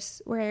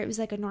service where it was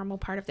like a normal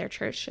part of their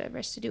church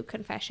service to do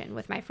confession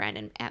with my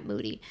friend at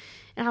Moody.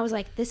 And I was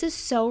like, this is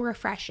so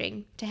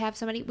refreshing to have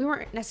somebody. We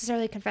weren't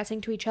necessarily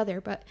confessing to each other,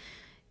 but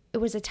it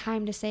was a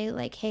time to say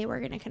like, hey, we're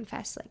going to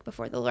confess like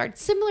before the Lord.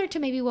 Similar to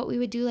maybe what we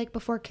would do like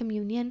before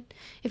communion.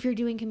 If you're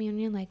doing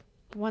communion like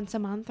once a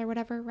month or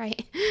whatever,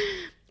 right?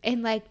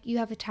 And like you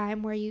have a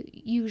time where you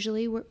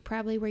usually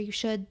probably where you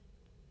should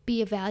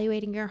be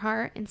evaluating your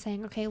heart and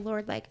saying, okay,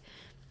 Lord, like,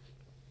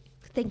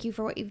 thank you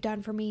for what you've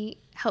done for me.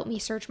 Help me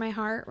search my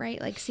heart, right?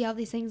 Like, see all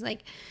these things.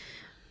 Like,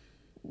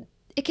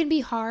 it can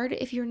be hard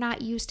if you're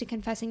not used to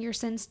confessing your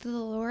sins to the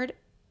Lord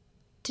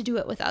to do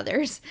it with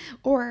others,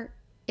 or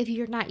if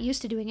you're not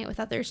used to doing it with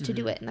others to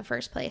do it in the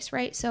first place,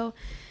 right? So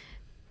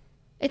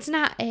it's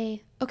not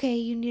okay,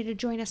 you need to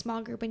join a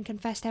small group and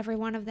confess to every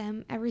one of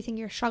them everything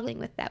you're struggling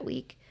with that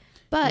week.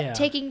 But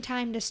taking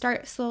time to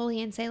start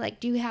slowly and say, like,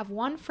 do you have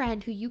one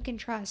friend who you can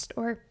trust,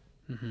 or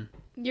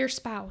your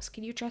spouse?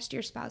 Can you trust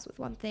your spouse with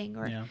one thing?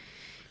 Or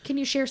can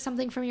you share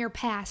something from your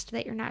past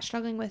that you're not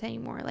struggling with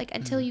anymore? Like,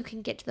 until you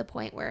can get to the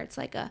point where it's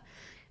like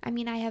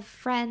I have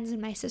friends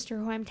and my sister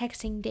who I'm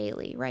texting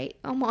daily, right?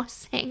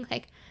 Almost saying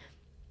like,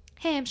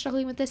 hey, I'm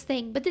struggling with this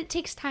thing. But it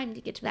takes time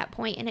to get to that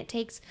point, and it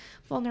takes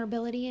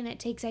vulnerability, and it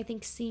takes, I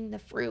think, seeing the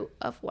fruit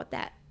of what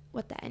that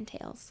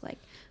entails. Like,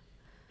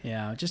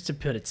 yeah, just to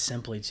put it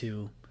simply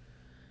too,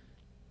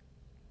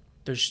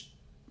 there's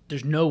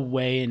no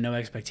way and no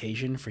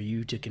expectation for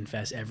you to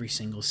confess every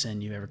single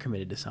sin you've ever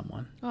committed to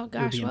someone. Oh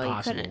gosh, it would be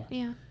impossible. You couldn't.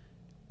 Yeah.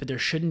 But there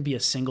shouldn't be a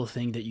single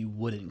thing that you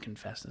wouldn't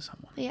confess to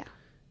someone. Yeah.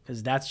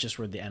 Because that's just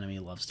where the enemy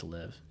loves to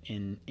live,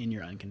 in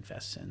your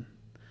unconfessed sin.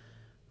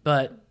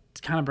 But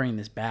to kind of bring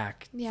this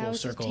back full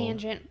circle, a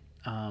tangent.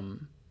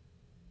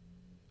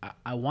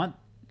 I want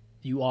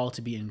you all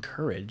to be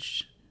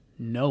encouraged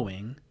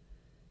knowing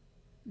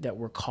that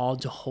we're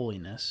called to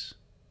holiness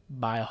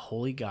by a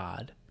holy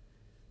God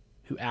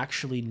who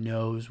actually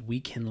knows we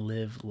can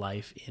live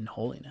life in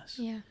holiness.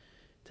 Yeah.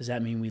 Does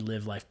that mean we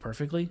live life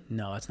perfectly?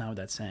 No, that's not what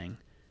that's saying.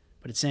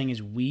 What it's saying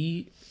is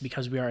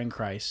because we are in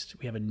Christ,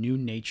 we have a new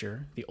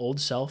nature. The old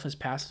self has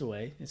passed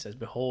away. It says,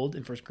 behold,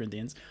 in 1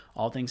 Corinthians,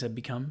 all things have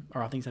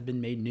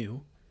been made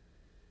new.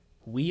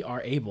 We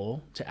are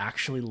able to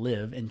actually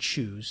live and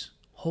choose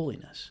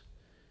holiness.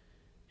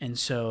 And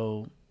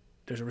so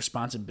there's a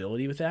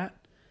responsibility with that.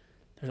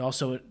 There's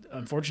also,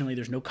 unfortunately,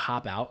 there's no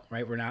cop out,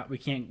 right? We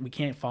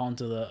can't fall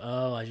into the,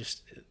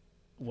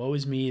 woe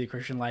is me, the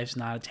Christian life's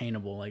not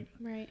attainable. Like,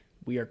 right.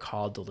 We are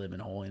called to live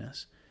in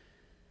holiness.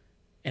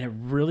 And it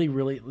really,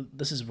 really,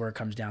 this is where it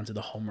comes down to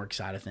the homework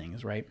side of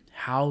things, right?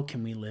 How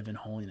can we live in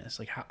holiness?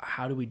 Like,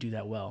 how do we do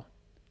that well?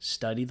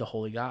 Study the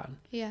Holy God.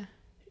 Yeah.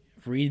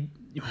 Read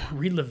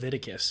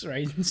Leviticus,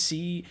 right? And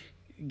see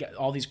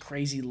all these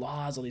crazy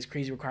laws, all these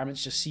crazy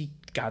requirements. Just see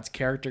God's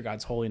character,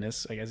 God's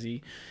holiness, like as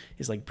he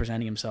is like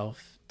presenting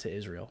himself to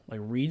Israel.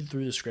 Like, read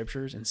through the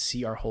scriptures and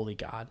see our holy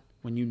God.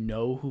 When you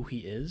know who he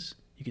is,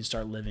 you can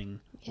start living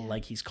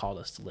like he's called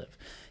us to live.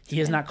 He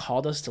has not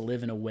called us to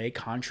live in a way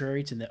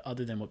contrary to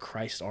other than what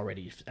Christ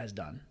already has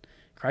done.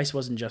 Christ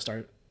wasn't just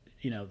our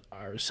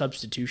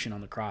substitution on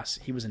the cross.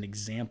 He was an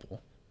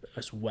example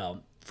as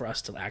well for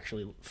us to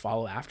actually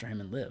follow after him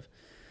and live.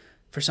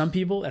 For some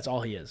people, that's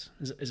all he is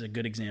a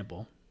good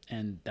example,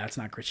 and that's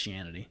not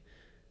Christianity.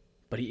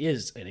 But he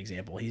is an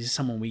example. He's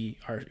someone we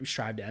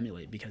strive to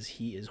emulate because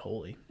he is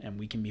holy, and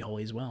we can be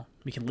holy as well.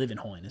 We can live in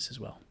holiness as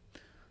well.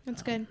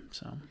 That's good.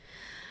 So,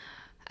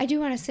 I do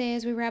want to say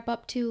as we wrap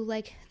up too,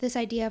 like, this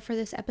idea for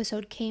this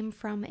episode came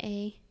from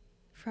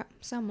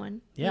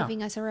someone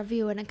leaving us a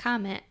review and a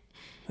comment.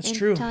 That's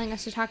true. Telling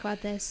us to talk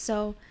about this.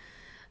 So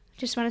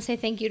just want to say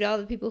thank you to all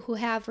the people who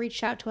have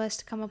reached out to us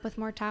to come up with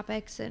more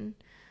topics and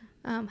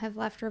have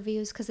left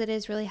reviews, because it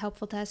is really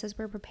helpful to us as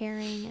we're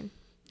preparing and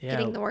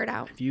getting the word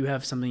out. If you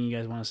have something you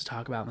guys want us to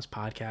talk about in this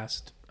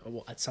podcast,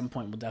 at some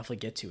point we'll definitely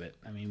get to it.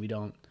 I mean, we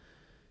don't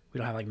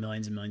have like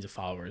millions and millions of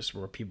followers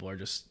where people are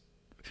just,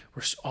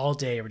 we're all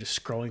day we're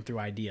just scrolling through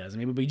ideas. I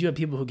mean, we do have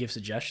people who give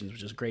suggestions,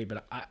 which is great,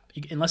 but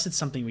unless it's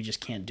something we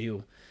just can't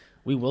do,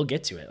 we will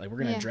get to it. Like, we're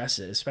going to Yeah. address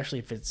it, especially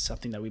if it's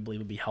something that we believe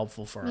would be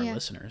helpful for our Yeah.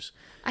 listeners.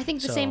 I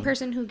think the So- same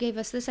person who gave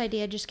us this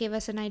idea just gave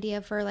us an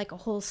idea for like a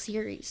whole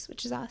series,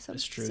 which is awesome.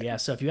 That's true. So- Yeah.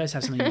 So if you guys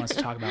have something you want us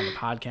to talk about on the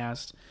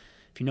podcast,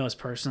 if you know us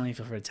personally,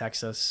 feel free to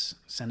text us,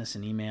 send us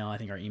an email. I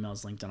think our email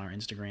is linked on our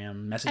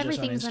Instagram. Message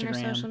Everything's us on on our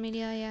Instagram. social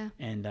media, yeah.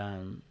 And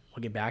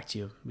we'll get back to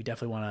you. We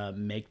definitely want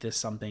to make this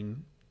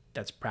something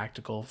that's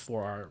practical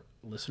for our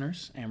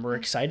listeners. And we're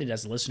excited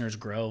as the listeners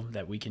grow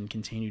that we can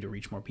continue to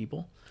reach more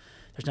people.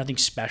 There's nothing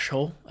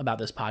special about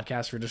this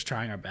podcast. We're just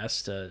trying our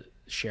best to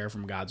share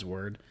from God's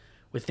word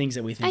with things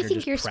that we think I are think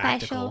just you're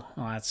practical. special.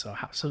 Oh,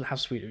 that's how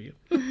sweet of you.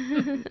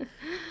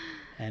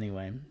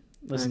 Anyway,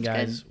 listen,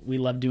 That's guys, we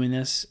love doing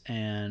this,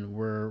 and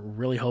we're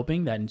really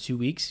hoping that in 2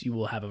 weeks you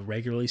will have a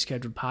regularly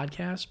scheduled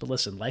podcast. But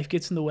listen, life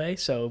gets in the way,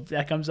 so if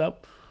that comes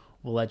up,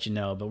 we'll let you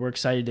know. But we're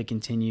excited to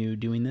continue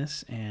doing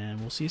this, and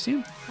we'll see you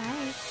soon.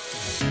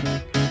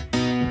 Bye.